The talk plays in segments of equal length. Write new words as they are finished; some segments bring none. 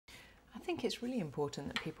I think it's really important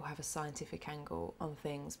that people have a scientific angle on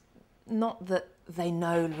things. Not that they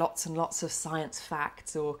know lots and lots of science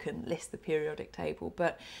facts or can list the periodic table,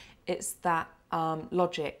 but it's that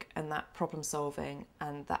logic and that problem solving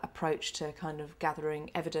and that approach to kind of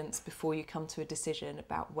gathering evidence before you come to a decision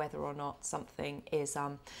about whether or not something is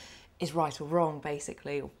right or wrong,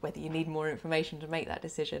 basically, or whether you need more information to make that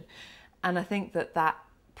decision. And I think that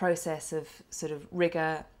process of sort of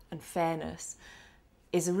rigour and fairness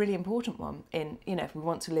is a really important one in, if we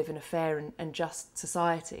want to live in a fair and just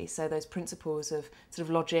society. So those principles of sort of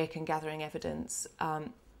logic and gathering evidence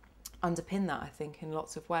underpin that, I think, in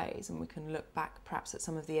lots of ways. And we can look back perhaps at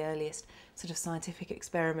some of the earliest sort of scientific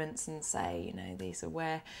experiments and say, these are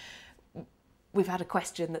where we've had a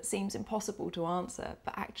question that seems impossible to answer,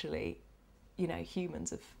 but actually,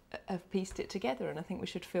 humans have pieced it together. And I think we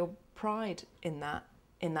should feel pride in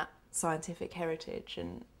that scientific heritage,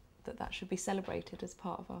 and that should be celebrated as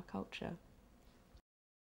part of our culture.